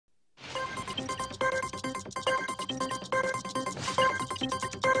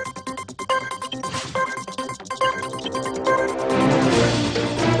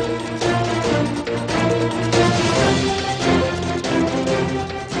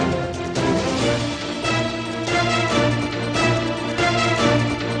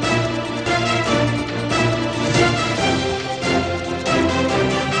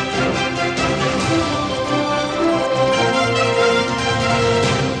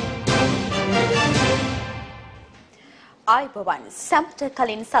ආයුබෝවන් සම්පත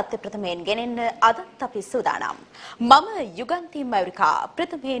කලින් සත්‍ය ප්‍රථමයෙන් ගෙනෙන්න අදත් අපි සූදානම්. මම යුගන්ති මයුරිකා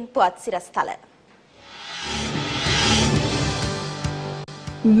ප්‍රථමයෙන් පුවත් සිරස්තල.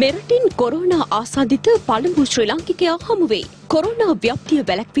 මෙරටින් කොරෝනා ආසාදිත පළමු ශ්‍රී ලාංකිකයා හමු වේ. කොරෝනා ව්‍යාප්තිය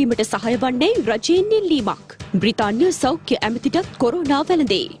වැළැක්වීමට සහාය වන්නේ රජයෙන් ඉල්ලීමක්. බ්‍රිතාන්‍ය සෞඛ්‍ය ඇමතිටත් කොරෝනා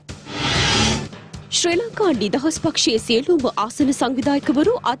වැළඳේ. ශ්‍රී ලංකා නිදහස් පක්ෂයේ සියලුම ආසන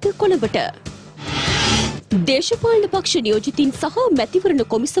සංවිධායකවරු අද කොළඹට. දේශපාලන පක්ෂ නියෝජිතින් සහ මැතිවරණ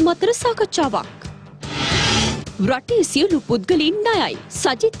කොමිසම අතර සාකච්ඡාවක්. රටේ සියලු පුද්ගලයින් ණයයි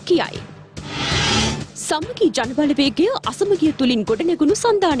සජිත් කියයි. සමගි ජනබලවේගය අසමගිය තුලින් ගොඩනැගුණු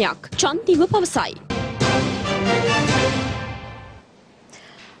සන්ධානයක් චන්දිව පවසයි.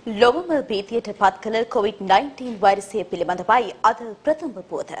 ලොවම භීතියට පත් කළ COVID-19 වෛරසය පිළිබඳවයි අද ප්‍රථම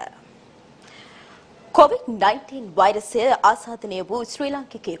පුවත. COVID-19 වෛරසය ආසාදනය වූ ශ්‍රී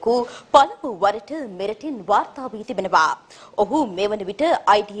ලාංකිකයෙකු පළමු වරට මෙරටින් වාර්තා වී තිබෙනවා. ඔහු මේ වන විට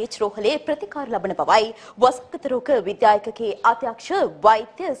IDH රෝහලේ ප්‍රතිකාර ලබන බවයි වසංගත රෝග විද්‍යායකගේ අධ්‍යක්ෂ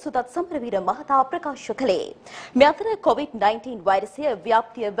වෛද්‍ය සුදත් සමරවීර මහතා ප්‍රකාශ කළේ. මේ අතර COVID-19 වෛරසය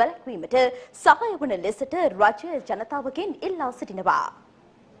ව්‍යාප්තිය වැළැක්වීමට සහාය වන ලෙසට රජය ජනතාවගෙන් ඉල්ලා සිටිනවා.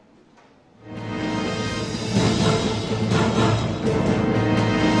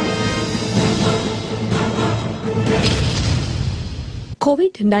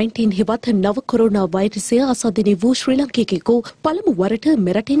 COVID-19 හෙවත් නව කොරෝනා වෛරසය ආසාදනය වූ ශ්‍රී ලාංකිකයෙකු පළමු වරට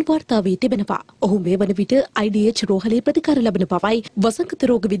මෙරටින් වාර්තා වී තිබෙනවා. ඔහු මේ වන විට IDH රෝහලේ ප්‍රතිකාර ලබන බවයි වසංගත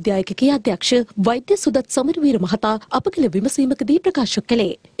රෝග විද්‍යායකගේ අධ්‍යක්ෂ වෛද්‍ය සුදත් සමරවීර මහතා අපගල විමසීමකදී ප්‍රකාශ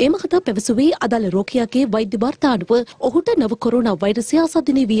කළේ. ඒ මහතා පැවසුවේ අදාළ රෝගියාගේ වෛද්‍ය වාර්තා අනුව ඔහුට නව කොරෝනා වෛරසය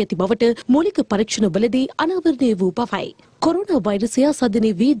ආසාදනය වී ඇති බවට මූලික පරීක්ෂණවලදී අනාවරණය වූ බවයි. කොරෝනා වෛරසය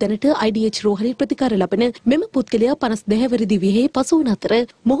ආසාදනය වී දැනට IDH රෝහලේ ප්‍රතිකාර ලබන මෙම පුද්ගලයා 52 වෙනි විහේ පසු වන අතර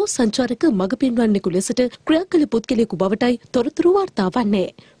මොහු සංචාරක මඟ පෙන්වන්නෙකු ලෙසට ක්‍රියා කළ පුද්ගලයෙකු බවටයි තොරතුරු වාර්තා වන්නේ.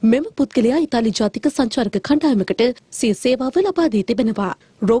 මෙම පුද්ගලයා ඉතාලි ජාතික සංචාරක කණ්ඩායමකට සිය සේවාව ලබා දී තිබෙනවා.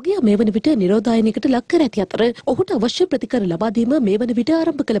 රෝගියා මේ වන විට නිරෝධායනයකට ලක් කර ඇති අතර ඔහුට අවශ්‍ය ප්‍රතිකාර ලබා දීම මේ වන විට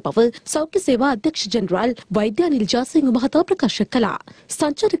ආරම්භ කළ බව සෞඛ්‍ය සේවා අධ්‍යක්ෂ ජෙනරාල් වෛද්‍ය අනිල් ජාසිංහ මහතා ප්‍රකාශ කළා.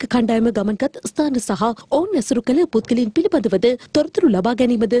 සංචාරක කණ්ඩායම ගමන්ගත් ස්ථාන සහ ඔවුන් ඇසුරු කළ පුද්ගලයන් පිළිබඳවද තොරතුරු ලබා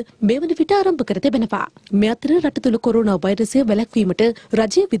ගැනීමද මේ වන විට ආරම්භ කර තිබෙනවා. මේ අතර රට තුළ කොරෝනා වෛරසය වැළැක්වීමට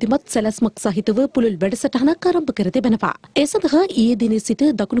රජය විධිමත් සැලැස්මක් සහිතව පුළුල් වැඩසටහනක් ආරම්භ කර තිබෙනවා. ඒ සඳහා ඊයේ දිනේ සිට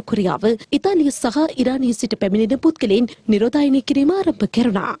දකුණු කොරියාව, ඉතාලිය සහ ඉරානයේ සිට පැමිණෙන පුද්ගලයන් නිරෝධායනය කිරීම ආරම්භ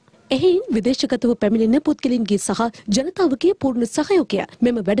කෙරුණා. එහෙයින් විදේශගතව පැමිණෙන පුද්ගලයන්ගේ සහ ජනතාවගේ පූර්ණ සහයෝගය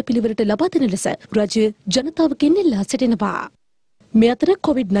මෙම වැඩපිළිවෙලට ලබා දෙන ලෙස රජය ජනතාවගෙන් ඉල්ලා සිටිනවා. මේ අතර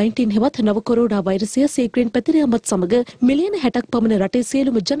COVID-19 හෙවත් නව කොරෝනා වෛරසය සීක්‍රෙන් පැතිර යාමත් සමග මිලියන 60ක් පමණ රටේ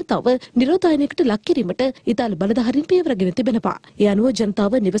සියලුම ජනතාව නිරෝධායනයකට ලක් කිරීමට ඉතාලි බලධාරීන් පියවරගෙන තිබෙනවා. ඒ අනුව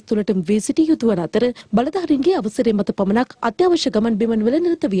ජනතාව නිවෙස් තුළටම වී සිටිය යුතු වන අතර බලධාරීන්ගේ අවසරය මත පමණක් අත්‍යවශ්‍ය ගමන් බිමන් වල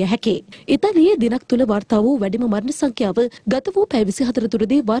නිරත විය හැකියි. ඉතාලියේ දිනක් තුළ වාර්තා වූ වැඩිම මරණ සංඛ්‍යාව ගත වූ පැය 24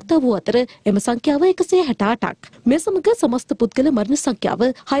 තුරදී වාර්තා වූ අතර එම සංඛ්‍යාව 168ක්. මේ සමග සමස්ත පුද්ගල මරණ සංඛ්‍යාව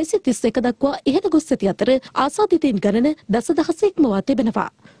 631 දක්වා ඉහළ ගොස් ඇති අතර ආසාදිතයින් ගණන දසදහසක් මවා තිබෙනවා.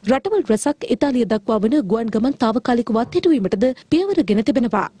 රටවල් රැසක් ඉතාලිය දක්වා වන ගුවන් ගමන් තාවකාලිකව අත්හිටුවීමටද පියවරගෙන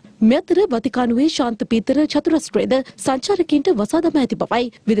තිබෙනවා. මේ අතර වතිකානුවේ ශාන්ත පීතර චතුරස්‍රයේද සංචාරකයින්ට වසා දමා ඇති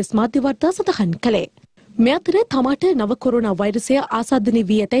බවයි විදේශ මාධ්‍ය වාර්තා සඳහන් කළේ. මේ අතර තමාට නව කොරෝනා වෛරසය ආසාදනය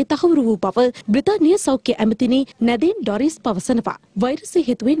වී ඇතැයි තහවුරු වූ බව බ්‍රිතාන්‍ය සෞඛ්‍ය ඇමතිනි නැදීන් ඩොරිස් පවසනවා. වෛරසය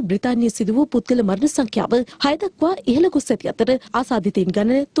හේතුවෙන් බ්‍රිතාන්‍යයේ සිදු වූ පුද්ගල මරණ සංඛ්‍යාව 6 දක්වා ඉහළ ගොස් ඇති අතර ආසාදිතයින්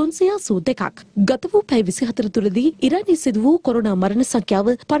ගණන 382ක්. ගත වූ පැය 24 තුරදී ඉරානයේ සිදු වූ කොරෝනා මරණ සංඛ්‍යාව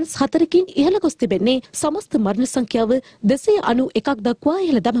 54කින් ඉහළ ගොස් තිබෙන්නේ සමස්ත මරණ සංඛ්‍යාව 291ක් දක්වා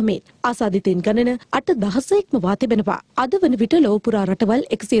ඉහළ දමමින් ආසාදිතයින් ගණන 8000ක්ම වා තිබෙනවා. අද වන විට ලොව පුරා රටවල්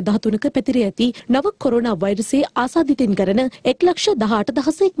 113ක පැතිර ඇති නව කොරෝනා වෛරසයේ ආසාදිතයින් ගණන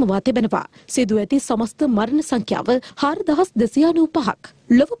 1,18,000ක්ම වා තිබෙනවා. සිදු ඇති සමස්ත මරණ සංඛ්‍යාව 4,295ක්.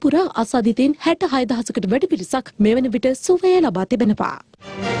 ලොව පුරා ආසාදිතයින් 66,000කට වැඩි පිරිසක් මේ වන විට සුවය ලබා තිබෙනවා.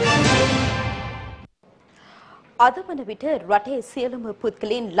 අද වන විට රටේ සියලුම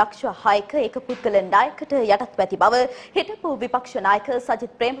පුද්ගලයන් ලක්ෂ 6ක එක පුද්ගල නායකට යටත් ඇති බව හිටපු විපක්ෂ නායක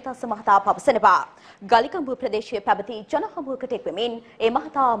සජිත් ප්‍රේමදාස මහතා පවසනවා. ගලිකඹ ප්‍රදේශයේ පැවති ජනහමුවකට එක්වමින් ඒ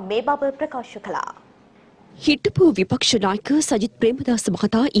මහතා මේ බව ප්‍රකාශ කළා. හිටපු විපක්ෂ නායක සජිත් ප්‍රේමදාස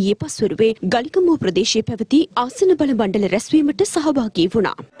මහතා ඊයේ පස්වරුවේ ගලිකඹ ප්‍රදේශයේ පැවති ආසන බල මණ්ඩල රැස්වීමට සහභාගී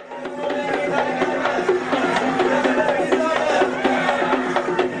වුණා.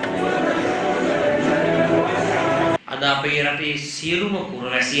 අද අපේ රටේ සියලුම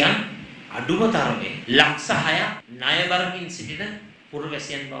පුරවැසියන් අඩුම තරමේ ලක්ෂ 6ක් ණය බරමින් සිටින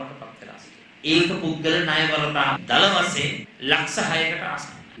පුරවැසියන් බවට පත් වෙලා සිටිනවා. ඒක පුද්ගල ණය වලට දල වශයෙන් ලක්ෂ 6කට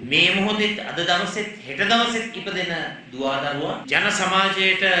ආසන්න. මේ මොහොතේ අද දවසේ හෙට දවසේ ඉපදෙන දුවදරුවා ජන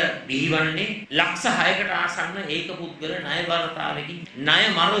සමාජයට බිහිවන්නේ ලක්ෂ 6කට ආසන්න ඒක පුද්ගල ණය වලතාවකින් ණය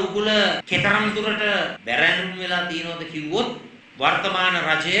මර උගුල කෙතරම් දුරට බැරෑනුම් වෙලා තියෙනවද කිව්වොත් වර්තමාන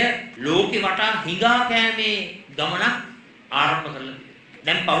රජය ලෝකෙ වටා හිඟා කෑමේ ගමනක් ආරම්භ කරලා තියෙනවා.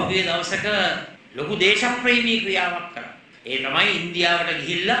 දැන් පහුගිය දවසක ලොකු දේශප්‍රේමී ක්‍රියාවක් කරා. ඒ තමයි ඉන්දියාවට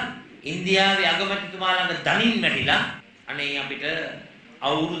ගිහිල්ලා ඉන්දියාවේ අගමැතිතුමා ළඟ දනින් මැටිලා අනේ අපිට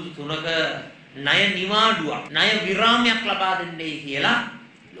අවුරුදු 3ක ණය නිවාඩුවක් ණය විරාමයක් ලබා දෙන්නයි කියලා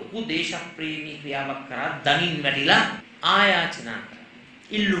ලොකු දේශප්‍රේමී ක්‍රියාවක් කරා දනින් මැටිලා ආයාචනා කරා.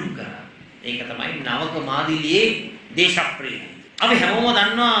 ඉල්ලුම් කරා. ඒක තමයි නවක මාදිලියේ දේශප්‍රේමී. අපි හැමෝම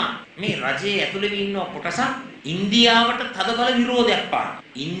දන්නවා මේ රජයේ ඇතුළේ ඉන්න කොටසක් ඉන්දියාවට තදබල විරෝධයක් පාන.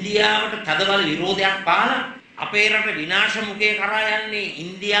 ඉන්දියාවට තදබල විරෝධයක් පාලා අපේ රට විනාශ මුඛේ කරා යන්නේ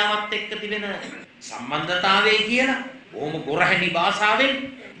ඉන්දියාවත් එක්ක තිබෙන සම්බන්ධතාවය කියලා ඕම ගොරහැණි භාෂාවෙන්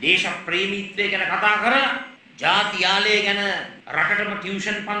දේශප්‍රේමීත්වය ගැන කතා කරලා ජාතියාලය ගැන රටටම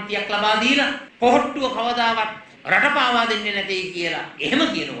ටියුෂන් පන්තියක් ලබා දීලා පොහට්ටුව කවදාවත් රට පාවා දෙන්නේ නැtei කියලා එහෙම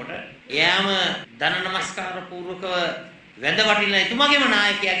කියනකොට එයාම දන නමස්කාර පූර්වකව වැඳ වටිලා එතුමාගේම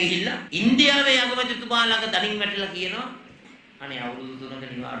නායකයා ගිහිල්ලා ඉන්දියාවේ අගමැතිතුමා ළඟ දණින් වැටිලා කියනවා අනේ අවුරුදු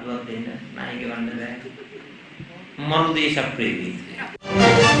 3ක නිවාඩුවක් දෙන්න නායකයෙ වන්න බෑ. මරු දේශප්‍රේමීත්වය.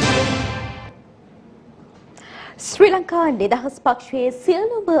 ශ්‍රී ලංකා නිදහස් පක්ෂයේ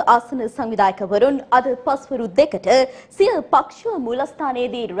සියලුම ආසන සංවිධායකවරුන් අද පස්වරු 2ට සිය පක්ෂ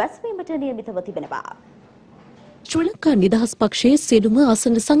මූලස්ථානයේදී රැස්වීමට නියමිතව තිබෙනවා. ශ්‍රී ලංකා නිදහස් පක්ෂයේ සියලුම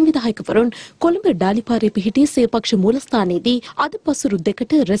ආසන සංවිධායකවරුන් කොළඹ ඩාලිපාරේ පිහිටි සිය පක්ෂ මූලස්ථානයේදී අද පස්වරු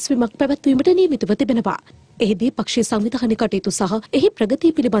 2ට රැස්වීමක් පැවැත්වීමට නියමිතව තිබෙනවා. එහිදී පක්ෂයේ සංවිධානය කටයුතු සහ එහි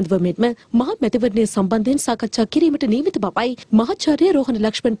ප්‍රගතිය පිළිබඳව මෙන්ම මහා මැතිවරණය සම්බන්ධයෙන් සාකච්ඡා කිරීමට නියමිත බවයි මහාචාර්ය රෝහණ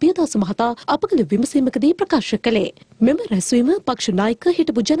ලක්ෂ්මන් පියදාස මහතා අපගල විමසීමකදී ප්‍රකාශ කළේ. මෙම රැස්වීම පක්ෂ නායක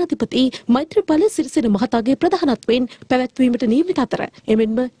හිටපු ජනාධිපති මෛත්‍රීපාල සිරිසේන මහතාගේ ප්‍රධානත්වයෙන් පැවැත්වීමට නියමිත අතර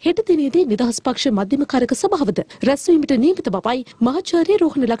එමෙන්ම හෙට දිනේදී නිදහස් පක්ෂ මධ්‍යම කාරක සභාවද රැස්වීමට නියමිත බවයි මහාචාර්ය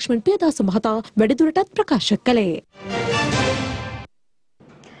රෝහණ ලක්ෂ්මන් පියදාස මහතා වැඩිදුරටත් ප්‍රකාශ කළේ.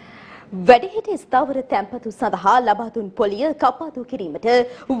 වැඩිහිටි ස්ථාවර තැන්පතු සඳහා ලබා දුන් පොලිය කපාදු කිරීමට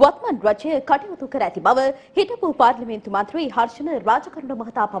වත්මන් රජය කටයුතු කර ඇති බව හිටපු පාර්ලිමේන්තු මන්ත්‍රී හර්ෂණ රාජකරුණ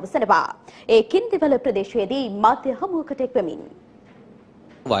මහතා පවසනවා. ඒ කින්දිවල ප්‍රදේශයේදී මාධ්‍ය හමුවකට එක්වමින්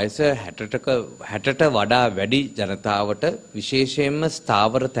වයස 60ට වඩා වැඩි ජනතාවට විශේෂයෙන්ම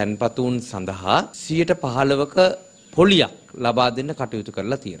ස්ථාවර තැන්පතුන් සඳහා 15%ක පොලියක් ලබා දෙන්න කටයුතු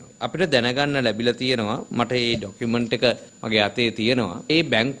කරලා තියෙනවා. අපිට දැනගන්න ලැබිලා තියෙනවා මට මේ ડોකියුමන්ට් එක මගේ අතේ තියෙනවා. ඒ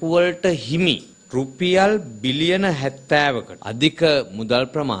බැංකු වලට හිමි රුපියල් බිලියන 70කට අධික මුදල්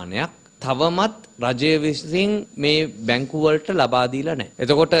ප්‍රමාණයක් තවමත් රජය විසින් මේ බැංකු වලට ලබා දීලා නැහැ.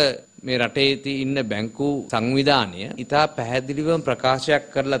 එතකොට මේ රටේ ඉන්න බැංකු සංවිධානය ඉතා පැහැදිලිවම ප්‍රකාශයක්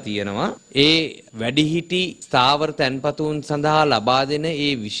කරලා තියෙනවා ඒ වැඩිහිටි ස්ථාවර තැන්පතුන් සඳහා ලබා දෙන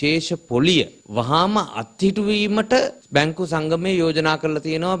ඒ විශේෂ පොලිය වහාම අත්හිටුවීමට බැංකු සංගමය යෝජනා කරලා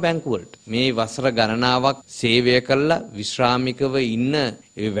තියෙනවා බැංකු වලට. මේ වසර ගණනාවක් සේවය කළා විශ්‍රාමිකව ඉන්න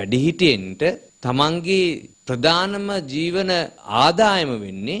ඒ වැඩිහිටියන්ට තමන්ගේ ප්‍රධානම ජීවන ආදායම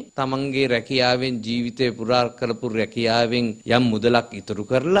වෙන්නේ තමන්ගේ රැකියාවෙන් ජීවිතේ පුරා කරපු රැකියාවෙන් යම් මුදලක් ඉතුරු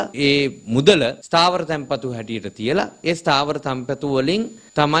කරලා ඒ මුදල ස්ථාවර තැන්පතු හැටියට තියලා ඒ ස්ථාවර තැන්පතු වලින්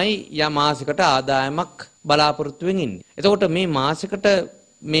තමයි යම් මාසයකට ආදායමක් බලාපොරොත්තු වෙන්නේ. එතකොට මේ මාසයකට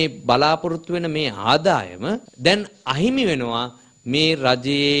මේ බලාපොරොත්තු වෙන මේ ආදායම දැන් අහිමි වෙනවා මේ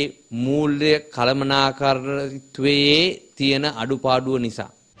රජයේ මූල්‍ය කළමනාකරණත්වයේ තියෙන අඩුපාඩුව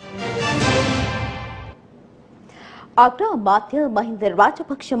නිසා. අග්‍රාමාත්‍ය මහින්ද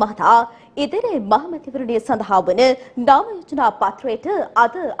රාජපක්ෂ මහතා ඉදිරි මහමැතිවරණය සඳහා වන නාම යෝජනා පත්‍රයට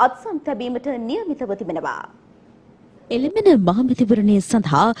අද අත්සන් තැබීමට නියමිතව තිබෙනවා. එළඹෙන මහමැතිවරණය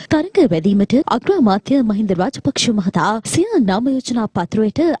සඳහා තරඟ වැදීමට අග්‍රාමාත්‍ය මහින්ද රාජපක්ෂ මහතා සිය නාම යෝජනා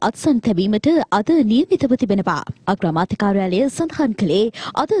පත්‍රයට අත්සන් තැබීමට අද නියමිතව තිබෙනවා. අග්‍රාමාත්‍ය කාර්යාලය සඳහන් කළේ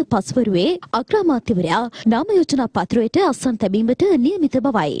අද පස්වරුවේ අග්‍රාමාත්‍යවරයා නාම යෝජනා පත්‍රයට අත්සන් තැබීමට නියමිත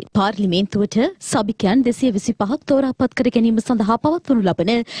බවයි. පාර්ලිමේන්තුවට සභිකයන් 225ක් තෝරාපත් කර ගැනීම සඳහා පවත්වනු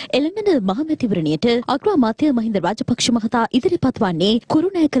ලබන එළඹෙන මහමැතිවරණයට අග්‍රාමාත්‍ය මහින්ද රාජපක්ෂ මහතා ඉදිරිපත් වන්නේ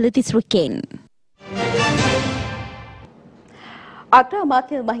කුරුණෑගල දිස්ත්‍රික්කයෙන්.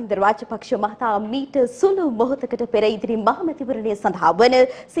 අග්‍රාමාත්‍ය මහින්ද රාජපක්ෂ මහතා මීට සුළු මොහොතකට පෙර ඉදිරි මහමැතිවරණය සඳහා වන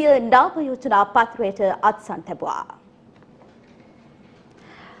සිය නාම යෝජනා පත්‍රයට අත්සන් තැබුවා.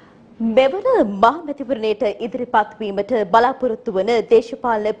 මෙවර මහමැතිවරණයට ඉදිරිපත් වීමට බලාපොරොත්තු වන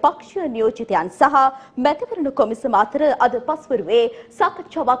දේශපාලන පක්ෂ නියෝජිතයන් සහ මැතිවරණ කොමිසම අතර අද පස්වරුවේ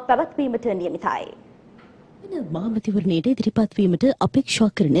සාකච්ඡාවක් පැවැත්වීමට නියමිතයි. මහමැතිවරණයට ඉදිරිපත් වීමට අපේක්ෂා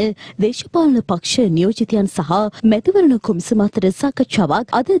කරන දේශපාලන පක්ෂ නියෝජිතයන් සහ මැතිවරණ කොමිසම අතර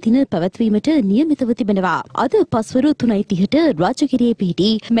සාකච්ඡාවක් අද දින පැවැත්වීමට නියමිතව තිබෙනවා. අද පස්වරු 3:30ට රාජගිරියේ පිහිටි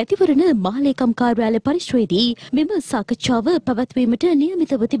මැතිවරණ මහලේකම් කාර්යාලය පරිශ්‍රයේදී මෙම සාකච්ඡාව පැවැත්වීමට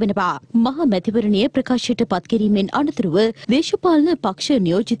නියමිතව තිබෙනවා. මහා මැතිවරණයේ ප්‍රකාශයට පත් කිරීමෙන් අනතුරුව දේශපාලන පක්ෂ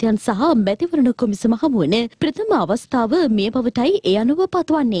නියෝජිතයන් සහ මැතිවරණ කොමිසම හමුවන ප්‍රථම අවස්ථාව මේ බවටයි ඒ අනුව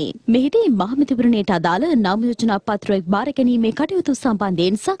පත්වන්නේ. මෙහිදී මහා මැතිවරණයට අදාළ නාම යෝජනා පත්‍රයක් බාර ගැනීමේ කටයුතු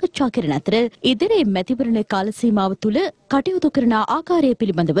සම්බන්ධයෙන් සාකච්ඡා කරන අතර ඉදිරි මැතිවරණ කාල සීමාව තුළ කටයුතු කරන ආකාරය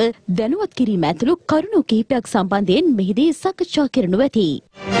පිළිබඳව දැනුවත් කිරීම ඇතුළු කරුණු කිහිපයක් සම්බන්ධයෙන් මෙහිදී සාකච්ඡා කරනු ඇති.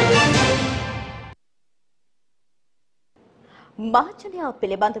 මහජනයා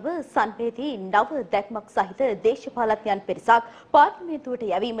පිළිබඳව සංවේදී නව දැක්මක් සහිත දේශපාලඥයන් පිරිසක් පාර්ලිමේන්තුවට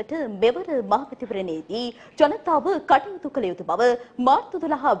යැවීමට මෙවර මහමැතිවරණයේදී ජනතාව කටයුතු කළ යුතු බව මාර්තු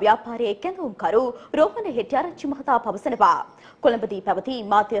 12 ව්‍යාපාරයේ කැඳවුම්කරු රෝහණ හෙට්ටිආරච්චි මහතා පවසනවා. කොළඹදී පැවති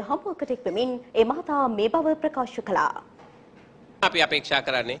මාධ්‍ය හමුවකට එක්වමින් ඒ මහතා මේ බව ප්‍රකාශ කළා. අපි අපේක්ෂා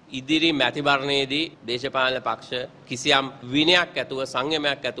කරන්නේ ඉදිරි මැතිවරණයේදී දේශපාලන පක්ෂ කිසියම් විනයක් ඇතුව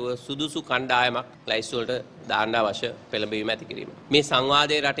සංයමයක් ඇතුව සුදුසු කණ්ඩායමක් ලයිස්ට් වලට දාන්න අවශ්‍ය පෙළඹවීම ඇති කිරීම. මේ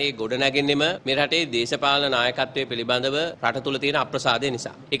සංවාදයේ රටේ ගොඩනැගෙන්නෙම මේ රටේ දේශපාලන නායකත්වයේ පිළිබඳව රට තුල තියෙන අප්‍රසාදය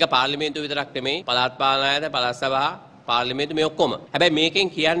නිසා. ඒක පාර්ලිමේන්තුව විතරක් නෙමෙයි පළාත් පාලන ආයතන පළාත් සභා පාර්ලිමේන්තු මේ ඔක්කොම. හැබැයි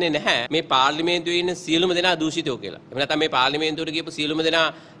මේකෙන් කියන්නේ නැහැ මේ පාර්ලිමේන්තුවේ ඉන්න සියලුම දෙනා දූෂිතයෝ කියලා. එහෙම නැත්නම් මේ පාර්ලිමේන්තුවට ගියපු සියලුම දෙනා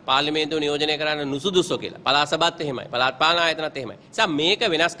පාර්ලිමේන්තුව නියෝජනය කරන්න නුසුදුසු කියලා. පළාත් සභාවත් එහෙමයි. පළාත් පාලන ආයතනත් එහෙමයි. නිසා මේක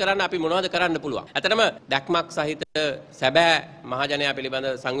වෙනස් කරන්න අපි මොනවද කරන්න පුළුවන්? ඇත්තටම දැක්මක් සහිත සැබෑ මහජනයා පිළිබඳ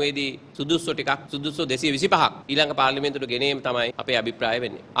සංවේදී සුදුසු ටිකක් සුදුසු 225ක් ඊළඟ පාර්ලිමේන්තුවට ගෙනීම තමයි අපේ අභිප්‍රාය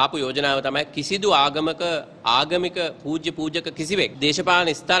වෙන්නේ. ආපු යෝජනාව තමයි කිසිදු ආගමික පූජ්‍යක කිසිවෙක්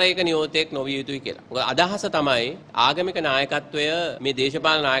දේශපාලන ස්තරයක නියෝජිතයෙක් නොවිය යුතුයි කියලා. මොකද අදහස තමයි ආගමික නායකත්වය මේ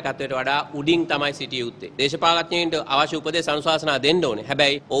දේශපාලන නායකත්වයට වඩා උඩින් තමයි සිටිය යුත්තේ. දේශපාලඥයින්ට අවශ්‍ය උපදෙස් අනුශාසනා දෙන්න ඕනේ.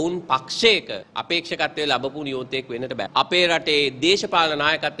 හැබැයි ඔවුන් පක්ෂයක අපේක්ෂකත්වයේ ලැබපු නියෝජිතයෙක් වෙන්නට බෑ. අපේ රටේ දේශපාලන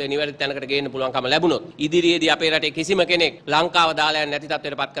නායකත්වය නිවැරදි තැනකට ගේන්න පුළුවන්කම ලැබුණොත් ඉදිරියේදී අපේ රටේ කිසිම කෙනෙක් ලංකාව දාලා යන්නේ නැති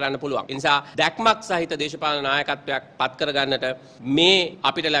තත්ත්වයට පත් කරන්න පුළුවන්. ඒ නිසා දැක්මක් සහිත දේශපාලන නායකත්වයක් පත් කරගන්නට මේ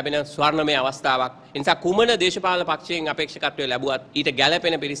අපිට ලැබෙන ස්වර්ණමය අවස්ථාවක්. ඒ නිසා කුමන දේශපාලන පක්ෂයෙන් අපේක්ෂකත්වය ලැබුවත් ඊට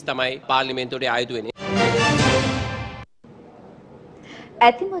ගැළපෙන පිරිස් තමයි පාර්ලිමේන්තුවට ආයුතු වෙන්නේ.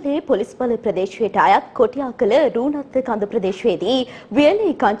 ඇතිමලේ පොලිස් බල ප්‍රදේශයට අයත් කොටියාකල රූණත්ත කඳ ප්‍රදේශයේදී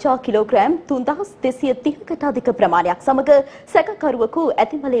වියලි ගංජා කිලෝග්‍රෑම් 3230කට අධික ප්‍රමාණයක් සමග සැකකරුවෙකු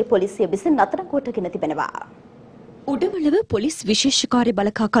ඇතිමලේ පොලිසිය විසින් අත්අඩංගුවට ගෙන තිබෙනවා. උඩමළව පොලිස් විශේෂ කාර්ය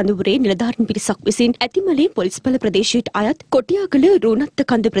බළකා කඳවුරේ නිලධාරීන් පිරිසක් විසින් ඇතිමලේ පොලිස් බල ප්‍රදේශයට අයත් කොටියාගල රෝණත්ත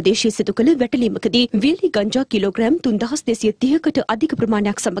කන්ද ප්‍රදේශයේ සිදු කළ වැටලීමකදී වියලි ගංජා කිලෝග්‍රෑම් 3230කට අධික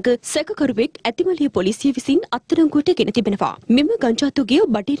ප්‍රමාණයක් සමග සැකකරුවෙක් ඇතිමලේ පොලිසිය විසින් අත්අඩංගුවට ගෙන තිබෙනවා. මෙම ගංජා තොගය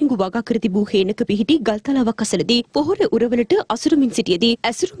බටහිරිඟු වගා කර තිබූ හේනක පිහිටි ගල්තලාවක් අසලදී පොහොර උරවලට අසුරමින් සිටියේදී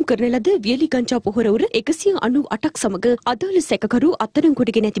ඇසුරුම් කරන ලද වියලි ගංජා පොහොර උර 198ක් සමග අදාළ සැකකරු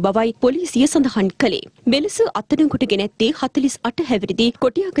අත්අඩංගුවට ගෙන ඇති බවයි පොලිසිය සඳහන් කළේ. මෙලෙස අත්අඩංගුවට ගෙන ඇත්තේ 48 හැවිරිදි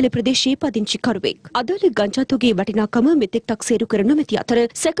කොටියාගල ප්‍රදේශයේ පදිංචිකරුවෙක්. අදාළ ගංජා තොගයේ වටිනාකම මෙතෙක් 탁සේරු කර නොමැති අතර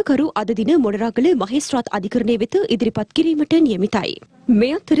සැකකරු අද දින මොණරාගල මහේස්ත්‍රාත් අධිකරණය වෙත ඉදිරිපත් කිරීමට නියමිතයි.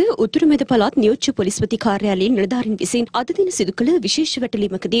 මේ අතර උතුරු මැද පළාත් නියෝජ්‍ය පොලිස්පති කාර්යාලයේ නිලධාරීන් විසින් අද දින සිදු කළ විශේෂ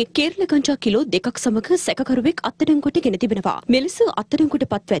වැටලීමකදී කේරළ ගංජා කිලෝ 2ක් සමග සැකකරුවෙක් අත්අඩංගුවට ගෙන තිබෙනවා. මෙලෙස අත්අඩංගුවට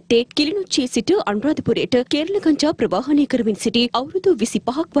පත්ව ඇත්තේ කිලිනොච්චියේ සිට අනුරාධපුරයට කේරළ ගංජා ප්‍රවාහනය කරමින් සිටි අවුරුදු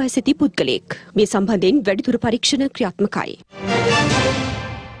 25ක් වයසැති පුද්ගලයෙක්. මේ සම්බන්ධයෙන් වැඩිදුර පරීක්ෂණ ක්‍රියාත්මකයි.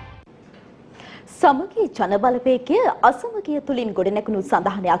 සමගී ජනබලවේගය අසමගිය තුලින් ගොඩනැගුණු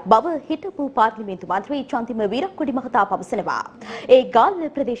සඳහනයක් බව හිටපු පාර්ලිමේන්තු මන්ත්‍රී චන්දිම වීරක්කොඩි මහතා පවසනවා. ඒ ගාල්ල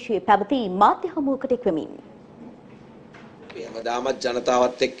ප්‍රදේශයේ පැවති මාධ්‍ය හමුවකට එක්වමින් හැමදාමත්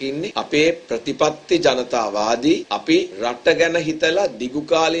ජනතාවත් එක්ක ඉන්නේ අපේ ප්‍රතිපත්ති ජනතාවාදී අපි රට ගැන හිතලා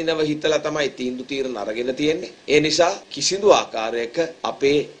දිගුකාලීනව හිතලා තමයි තීන්දුව తీරන අරගෙන තියෙන්නේ. ඒ නිසා කිසිදු ආකාරයක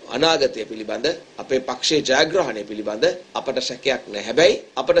අපේ අනාගතය පිළිබඳ අපේ පක්ෂයේ ජයග්‍රහණය පිළිබඳ අපට සැකයක් නැහැ. හැබැයි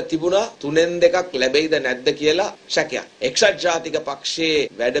අපට තිබුණා 3න් 2ක් ලැබෙයිද නැද්ද කියලා සැකයක්. එක්සත් ජාතික පක්ෂයේ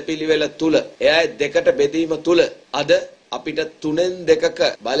වැඩපිළිවෙල තුල එයයි දෙකට බෙදීම තුල අද අපිට 3න් 2ක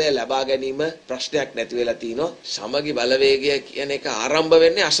බලය ලබා ගැනීම ප්‍රශ්නයක් නැති වෙලා තිනවා. සමගි බලවේගය කියන එක ආරම්භ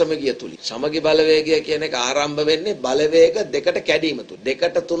වෙන්නේ අසමගිය තුලින්. සමගි බලවේගය කියන එක ආරම්භ වෙන්නේ බලවේග දෙකට කැඩීම තුලින්.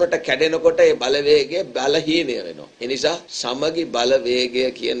 2ට 3ට කැඩෙනකොට ඒ බලවේගය බලහීනය වෙනවා. ඒ නිසා සමගි බලවේගය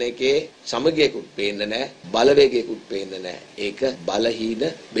කියන එකේ සමගියකුත් පේන්නේ නැහැ, බලවේගයකුත් පේන්නේ නැහැ. ඒක බලහීන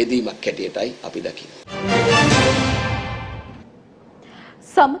බෙදීමක් හැටියටයි අපි දකින්නේ.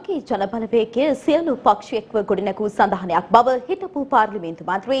 සමගී ජනබලවේගය සියලු පක්ෂයක්ව ගොඩනැගූ සඳහනයක් බව හිටපු පාර්ලිමේන්තු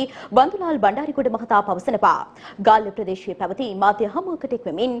මන්ත්‍රී බන්දුලාල් බණ්ඩාරිගොඩ මහතා පවසනවා. ගාල්ල ප්‍රදේශයේ පැවති මාධ්‍ය හමුවකට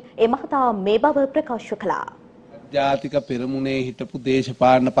එක්වමින් ඒ මහතා මේ බව ප්‍රකාශ කළා. ජාතික පෙරමුණේ හිටපු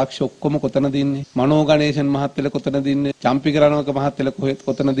දේශපාලන පක්ෂ ඔක්කොම කොතනද ඉන්නේ? මනෝ ගණේෂන් මහත්තයලා කොතනද ඉන්නේ? චම්පික රණවක මහත්තයලා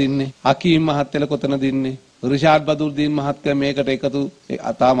කොතනද ඉන්නේ? හකීම් මහත්තයලා කොතනද ඉන්නේ? රිෂාඩ් බදුල්දීන් මහත්තයා මේකට එකතු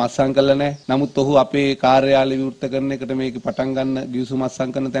තාම අත්සන් කළා නැහැ. නමුත් ඔහු අපේ කාර්යාලය විවෘත කරන එකට මේක පටන් ගන්න ගිවිසුම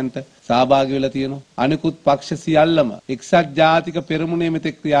අත්සන් කරන තැනට සහභාගී වෙලා තියෙනවා. අනිකුත් පක්ෂ සියල්ලම එක්සත් ජාතික පෙරමුණේ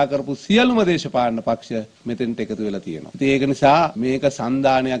මෙතෙක් ක්‍රියා කරපු සියලුම දේශපාලන පක්ෂ මෙතෙන්ට එකතු වෙලා තියෙනවා. ඉතින් ඒක නිසා මේක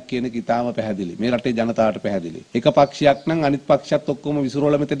සන්දානයක් කියන එක ඉතාම පැහැදිලි. මේ රටේ ජනතාවට පැහැදිලි. එක පක්ෂයක් නම් අනිත් පක්ෂයත් ඔක්කොම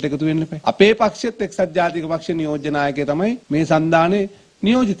විසිරවලා මෙතෙන්ට එකතු වෙන්න එපා. අපේ පක්ෂෙත් එක්සත් ජාතික පක්ෂ නියෝජ්‍ය නායකයා තමයි මේ සන්දානේ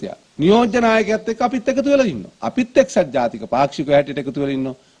නියෝජිතයා. නියෝජ්‍ය නායකයාත් එක්ක අපිත් එකතු වෙලා ඉන්නවා. අපිත් එක්සත් ජාතික පාක්ෂිකව හැටියට එකතු වෙලා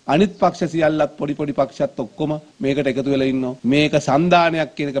ඉන්නවා. අනිත් පක්ෂ සියල්ලත් පොඩි පොඩි පක්ෂත් ඔක්කොම මේකට එකතු වෙලා ඉන්නවා. මේක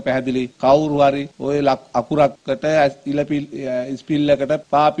සන්දානයක් කියන එක පැහැදිලි. කවුරු හරි ඔය අකුරක්කට ස්පිල්ලකට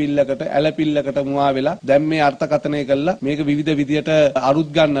පාපිල්ලකට ඇලපිල්ලකට මුවා වෙලා දැන් මේ අර්ථකථනය කළා මේක විවිධ විදියට අරුත්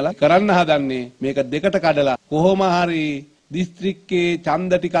ගන්නලා කරන්න හදන්නේ මේක දෙකට කඩලා කොහොම හරි දිස්ත්‍රික්කයේ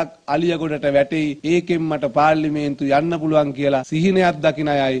ඡන්ද ටිකක් අලියගොඩට වැටෙයි ඒකෙන් මට පාර්ලිමේන්තු යන්න පුළුවන් කියලා සිහිනයක්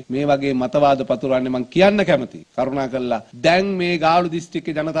දකින අයයි මේ වගේ මතවාද පතුරවන්නේ මම කියන්න කැමතියි කරුණාකරලා දැන් මේ ගාලු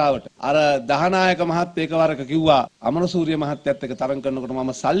දිස්ත්‍රික්කේ ජනතාවට අර දහනායක මහත්තයා එකවරක කිව්වා අමරසූරිය මහත්තයත් එක්ක තරම් කරනකොට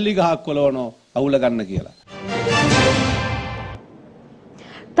මම සල්ලි ගහක් කොලවනෝ අවුල ගන්න කියලා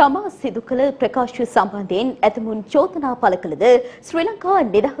තමා සිදු කළ ප්‍රකාශය සම්බන්ධයෙන් ඇතමුන් චෝදනා පළ කළද ශ්‍රී ලංකා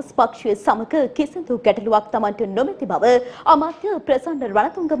නිදහස් පක්ෂය සමග කිසිදු ගැටලුවක් තමන්ට නොමැති බව අමාත්‍ය ප්‍රසන්න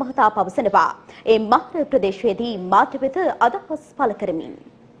රණතුංග මහතා පවසනවා. ඒ මහර ප්‍රදේශයේදී මාධ්‍ය වෙත අදහස් පළ කරමින්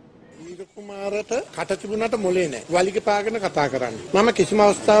කුමාරට කට තිබුණාට මොලේ නැහැ. වලිගේ පාගෙන කතා කරන්නේ. මම කිසිම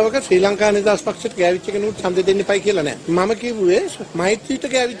අවස්ථාවක ශ්‍රී ලංකා නිදහස් පක්ෂයට ගෑවිච්ච කෙනෙකුට ඡන්ද දෙන්න එපයි කියලා නැහැ. මම කිව්වේ මෛත්‍රීට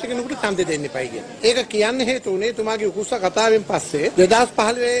ගෑවිච්ච කෙනෙකුට ඡන්ද දෙන්න එපයි කියලා. ඒක කියන්න හේතු උනේ එතුමාගේ උකුස්ස කතාවෙන් පස්සේ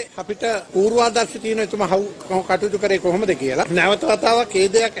 2015 අපිට පූර්වාදර්ශ තියෙන එතුමා කටයුතු කරේ කොහොමද කියලා. නැවත වතාවක් ඒ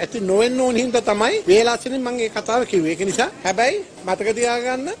දෙයක් ඇති නොවෙන්න ඕන හින්දා තමයි වේලාසෙනින් මම මේ කතාව කිව්වේ. ඒක නිසා හැබැයි මතක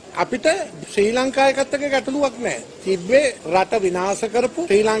තියාගන්න අපිට ශ්‍රී ලංකාවකත් එක්ක ගැටලුවක් නැහැ. තිබ්බේ රට විනාශ කරපු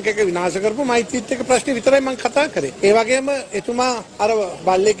ශ්‍රී ලංකාවක විනාශ කරපු මෛත්‍රීත් එක්ක ප්‍රශ්නේ විතරයි මම කතා කරේ. ඒ වගේම එතුමා අර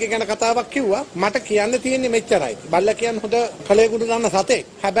බල්ලෙක් ගැන කතාවක් කිව්වා. මට කියන්න තියෙන්නේ මෙච්චරයි. බල්ලා කියන්නේ හොඳ කලෙකුට ගන්න සතෙක්.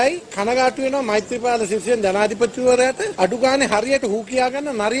 හැබැයි කනගාටු වෙනවා මෛත්‍රීපාල සිරිසේන ජනාධිපතිවරයාට අඩු ගානේ හරියට හූ කියා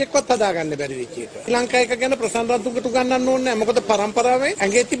ගන්න නරියෙක්වත් හදාගන්න බැරි වෙච්ච එක. ශ්‍රී ලංකාවක ගැන ප්‍රසන්න රන්තුංගට උගන්වන්න ඕනේ නැහැ. මොකද පරම්පරාවේ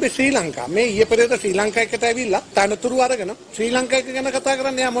ඇඟේ තිබ්බේ ශ්‍රී ලංකා. මේ ඊයේ පෙරේද ශ්‍රී ලංකාවකට ඇවිල්ලා තනතුරු අරගෙන ශ්‍රී ලංකාවක ගැන කතා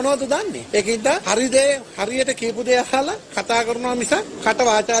කරන්නේ යා මොනවද දන්නේ? ඒකින්ද හරියට කියපු දේ අහලා කතා කරනවා මිස කට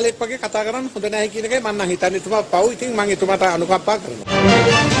වාචාලෙක් වගේ කතා කරන්න හොඳ නැහැ කියන එකයි මම නම් හිතන්නේ. එතුමා පව් ඉතින් මම එතුමාට අනුකම්පා කරනවා.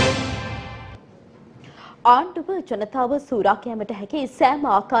 ආණ්ඩුව ජනතාව සූරා කෑමට හැකි සෑම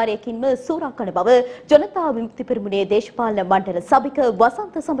ආකාරයකින්ම සූරා කරන බව ජනතා විමුක්ති පෙරමුණේ දේශපාලන මණ්ඩල සභික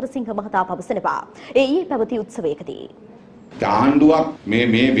වසන්ත සමරසිංහ මහතා පවසනවා. ඒ ඊයේ පැවති උත්සවයකදී ආණ්ඩුවක්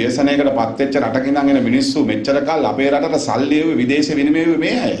මේ ව්‍යසනයකට පත් වෙච්ච රටක ඉඳන් එන මිනිස්සු මෙච්චර කල් අපේ රටට සල්ලි එව්වේ විදේශ විනිමය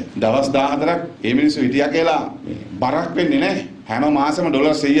මේ අය දවස් 14ක් මේ මිනිස්සු හිටියා කියලා බරක් වෙන්නේ නැහැ. හැම මාසෙම ඩොලර්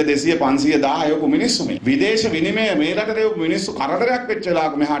 100 200 500 1000 යොකු මිනිස්සු මේ විදේශ විනිමය මේ රටට යොකු මිනිස්සු කරදරයක් වෙච්ච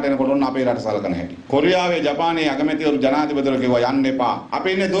වෙලාවක මෙහාට එනකොට ඔන්න අපේ රට සලකන හැටි. කොරියාවේ ජපානයේ අගමැතිවරු ජනාධිපතිවරු කිව්වා යන්න එපා.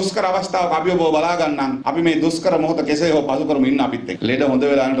 අපි ඉන්නේ දුෂ්කර අවස්ථාවක අපි ඔබ බලා ගන්නම්. අපි මේ දුෂ්කර මොහොත කෙසේ හෝ පසු කරමු ඉන්න අපිත් එක්ක. ලෙඩ හොඳ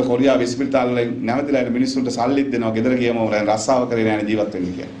වෙලා යනකොට කොරියාවේ ස්පිරිතාල වල නැවතිලා ඉන්න මිනිස්සුන්ට සල්ලිත් දෙනවා. ගෙදර ගියම රස්සාව කරේ නැහැ ජීවත්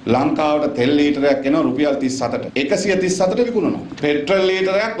වෙන්න කියලා. ලංකාවට තෙල් ලීටරයක් එනවා රුපියල් 38ට. 137ට විකුණනවා. පෙට්‍රල්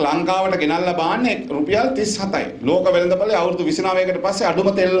ලීටරයක් ලංකාවට ගෙනල්ලා බාන්නේ රුපියල් 37යි. ලෝක වෙළඳපොලේ අවුරුදු 29කට පස්සේ අඩුම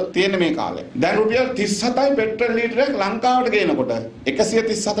තෙල් තියෙන මේ කාලේ. දැන් රුපියල් 37යි පෙට්‍රල් ලීටරයක් ලංකාවට ගේනකොට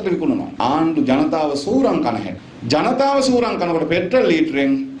 137ට විකුණනවා. ආණ්ඩු ජනතාව සූරං කන හැටි. ජනතාව සූරං කනකොට පෙට්‍රල්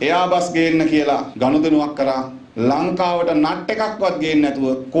ලීටරෙන් එයා බස් ගේන්න කියලා ගනුදෙනුවක් කරා. ලංකාවට නට් එකක්වත් ගේන්නේ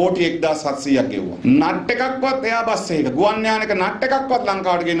නැතුව කෝටි 1700ක් ගෙව්වා. නට් එකක්වත් එයා බස් එකක ගුවන් යානක නට් එකක්වත්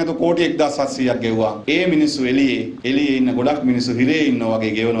ලංකාවට ගේන්නේ නැතුව කෝටි 1700ක් ගෙව්වා. ඒ මිනිස්සු එළියේ ඉන්න ගොඩක් මිනිස්සු හිරේ ඉන්නවා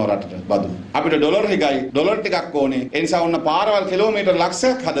වගේ ගෙවනවා රටට බදු. අපිට ඩොලර් එකයි ඩොලර් ටිකක් ඕනේ. ඒ නිසා ඔන්න පාරවල් කිලෝමීටර්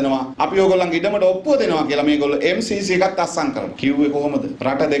ලක්ෂයක් හදනවා. අපි ඕගොල්ලන්ගේ ඉඩමට ඔප්පුව දෙනවා කියලා මේගොල්ලෝ MCC එකත් අස්සම් කරනවා. කිව්වේ කොහොමද?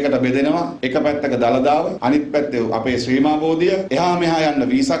 රට දෙකට බෙදෙනවා. එක පැත්තක දලදාව අනිත් පැත්තේ අපේ ශ්‍රීමා බෝධිය. එහා මෙහා යන්න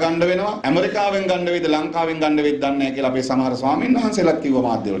වීසා ගන්න වෙනවා. ඇමරිකාවෙන් ගන්න වේද ලංකාවෙන් ගන්න වෙද්ද දන්නේ නැහැ කියලා අපේ සමහර ස්වාමීන් වහන්සේලාත් කිව්වා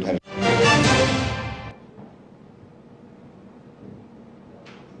මාධ්‍ය වලට හැරි.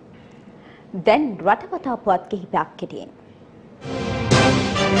 දැන් රටවටා පුවත් කිහිපයක් කෙටියෙන්.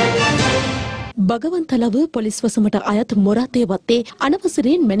 බගවන්තලව පොලිස් වසමට අයත් මොරාතේ වත්තේ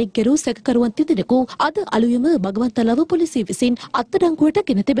අනවසරයෙන් මැණික් ගැරූ සැකකරුවන් තිදෙනෙකු අද අලුයම බගවන්තලව පොලිසිය විසින් අත්අඩංගුවට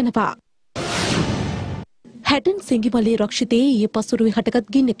ගෙන තිබෙනවා. හැටන් සිංගිමලේ රක්ෂිතයේ ඊයේ පසුරුවේ හටගත්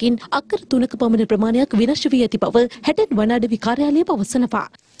ගින්නකින් අක්කර 3ක පමණ ප්‍රමාණයක් විනාශ වී ඇති බව හැටන් වන අඩවි කාර්යාලය පවසනවා.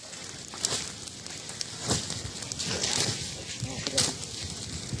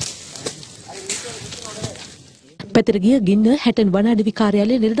 පැතිර ගිය ගින්න හැටන් වන අඩවි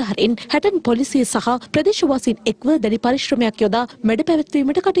කාර්යාලය නිලධාරීන් හැටන් පොලිසිය සහ ප්‍රදේශවාසීන් එක්ව දැඩි පරිශ්‍රමයක් යොදා මැඩ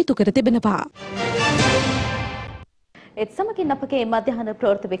පැවැත්වීමට කටයුතු කර තිබෙනවා. එත් සමගින් අපගේ මධ්‍යහන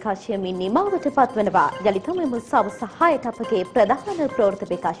ප්‍රවෘත්ති විකාශයමින් නිමාවට පත්වනවා. යළිත් මෙම සවස් 6ට අපගේ ප්‍රධාන ප්‍රවෘත්ති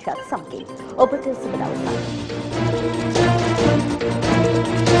විකාශයත් සමගින් ඔබට සුබ දවසක්.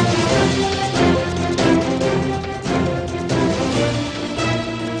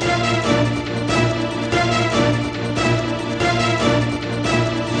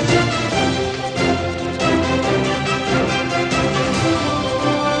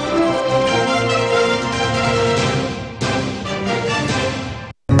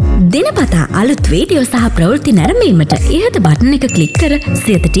 දිනපතා අලුත් වීඩියෝ සහ ප්‍රවෘත්ති නැරඹීමට ඉහත බටන් එක ක්ලික් කර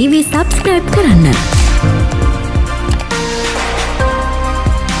සියත TV සබ්ස්ක්‍රයිබ් කරන්න.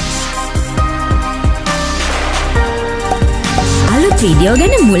 අලුත් වීඩියෝ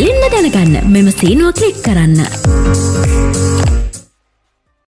ගැන මුලින්ම දැනගන්න මෙම සීනුව ක්ලික් කරන්න.